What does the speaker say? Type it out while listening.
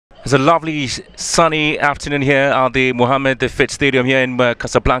It's a lovely sunny afternoon here at the Mohammed Fit Stadium here in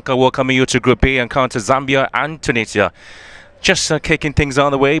Casablanca, welcoming you to Group B, encounter Zambia and Tunisia. Just kicking things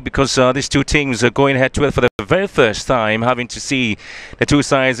on the way because these two teams are going head to head for the very first time, having to see the two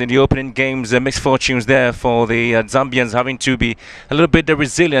sides in the opening games. Mixed fortunes there for the Zambians, having to be a little bit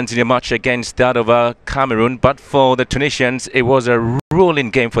resilient in the match against that of Cameroon. But for the Tunisians, it was a rolling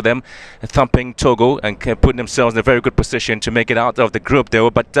game for them, thumping Togo and putting themselves in a very good position to make it out of the group there.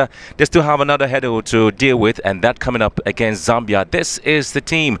 But they still have another hurdle to deal with, and that coming up against Zambia. This is the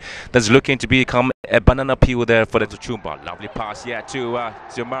team that's looking to become a banana peel there for the Tuchumba. Lovely pass here to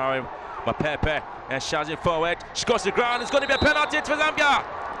Zumari Mapepe, and shoves it forward. She goes to the ground. It's going to be a penalty for Zambia.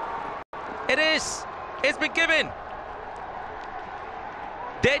 It is. It's been given.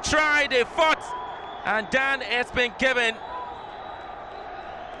 They tried, they fought, and then it's been given.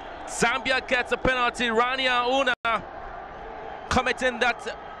 Zambia gets a penalty. Rania Una committing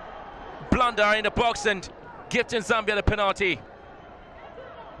that blunder in the box and gifting Zambia the penalty.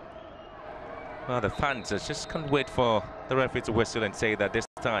 Well, the fans just can't wait for the referee to whistle and say that this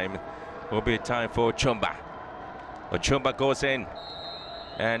time will be time for Ochumba. Ochumba goes in,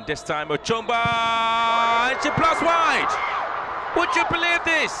 and this time Ochumba, and she blasts wide. Would you believe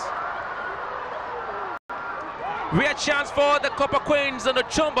this? Real chance for the Copper Queens, and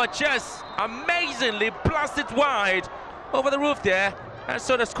Ochumba just amazingly blasted wide over the roof there, and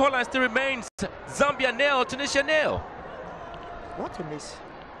so the scoreline still remains Zambia 0, Tunisia 0. What a miss.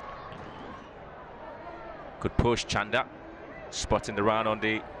 Good push, Chanda, spotting the run on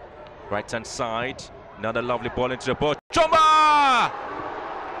the right-hand side. Another lovely ball into the box. Ochumba!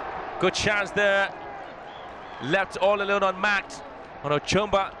 Good chance there. Left all alone on Matt. And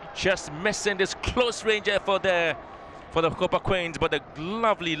Ochumba just missing this close range effort there for the Copper Queens. But the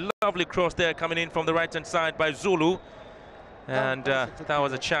lovely, lovely cross there coming in from the right-hand side by Zulu. And that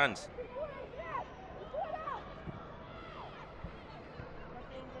was a chance.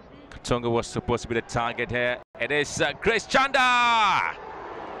 Katonga was supposed to be the target here. It is Grace Chanda!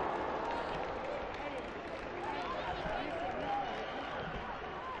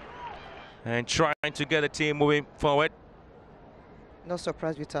 And trying to get the team moving forward. No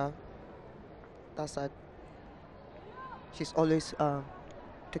surprise with her. That's that. She's always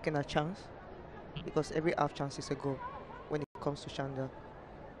taking a chance, because every half chance is a goal when it comes to Chanda.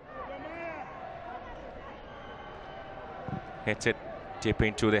 Hit it deep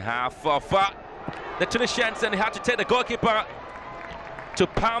into the half of the Tunisians, and he had to take the goalkeeper to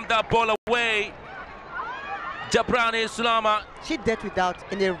palm that ball away. Jabrani Sulama. She dealt with that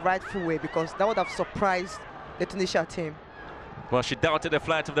in a rightful way, because that would have surprised the Tunisia team. Well, she doubted the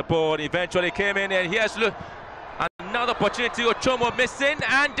flight of the ball, eventually came in, and here's another opportunity. Ochomo missing,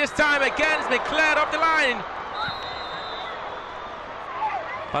 and this time again it's been cleared off the line.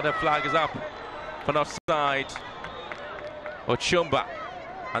 But the flag is up for offside. Ochumba,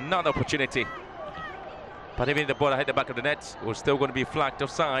 another opportunity. But even if the ball hit the back of the net, it was still going to be flagged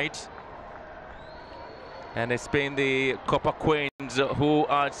offside. And it's been the Copper Queens who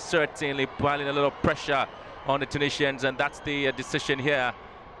are certainly piling a little pressure on the Tunisians, and that's the decision here.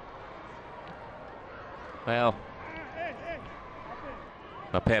 Well,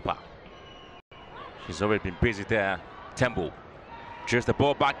 Mapepa, she's already been busy there. Tembu, just the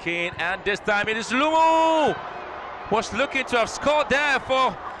ball back in, and this time it is Lumu. Was looking to have scored there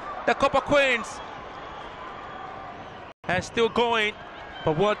for the Copper Queens. And still going,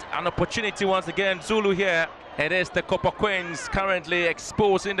 but what an opportunity once again. Zulu here. It is the Copper Queens currently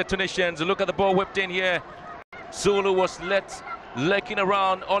exposing the Tunisians. Look at the ball whipped in here. Zulu was lurking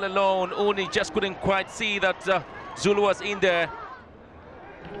around all alone. Uni just couldn't quite see that Zulu was in there.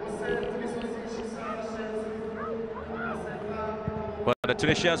 But the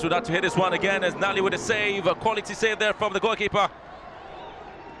Tunisians would have to hit this one again, as Nali with a save, a quality save there from the goalkeeper.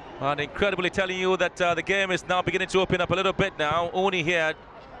 And incredibly telling you that the game is now beginning to open up a little bit now. Uni here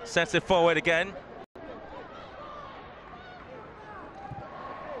sends it forward again.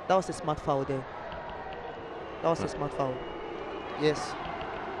 That was a smart foul there. That was a smart foul. Yes.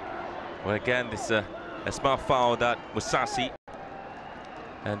 Well, again, this a smart foul that Musasi.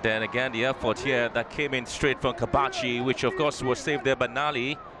 And then again, the effort here that came in straight from Kabachi, which of course was saved there by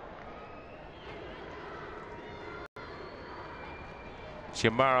Nali.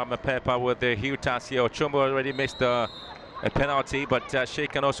 Chimara Mapepa with the huge task here. Ochumba already missed a penalty, but she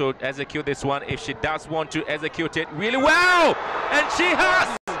can also execute this one if she does want to execute it really well. And she has!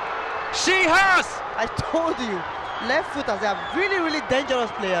 She has! I told you, left footers, they are really, really dangerous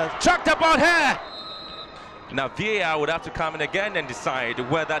players. Chucked about her! Now VAR would have to come in again and decide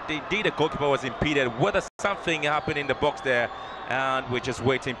whether indeed the goalkeeper was impeded, whether something happened in the box there, and we're just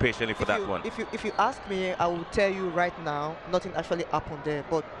waiting patiently for that one. If you ask me, I will tell you right now, nothing actually happened there,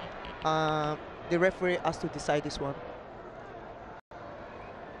 but the referee has to decide this one.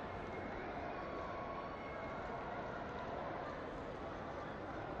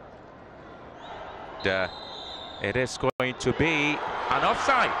 It is going to be an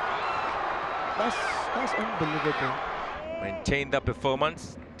offside. That's unbelievable. Maintain that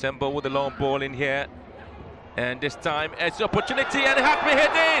performance. Tembo with the long ball in here, and this time it's the opportunity, and it has to be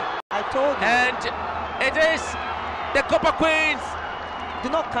hit in. I told you. And it is the Copper Queens. Do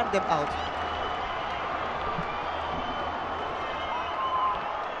not count them out.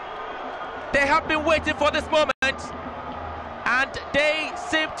 They have been waiting for this moment, and they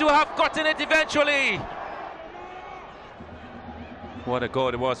seem to have gotten it eventually. What a goal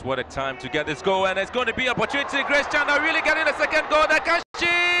it was, what a time to get this goal, and it's going to be opportunity. Grace Chandler really getting a second goal. Nakashi!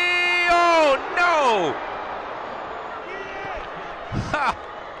 Oh no! Ha!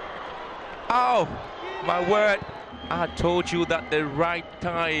 Oh my word, I told you that the right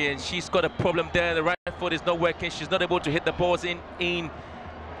thigh, and she's got a problem there. The right foot is not working, she's not able to hit the balls in.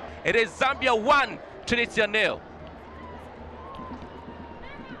 It is Zambia 1, Tunisia 0.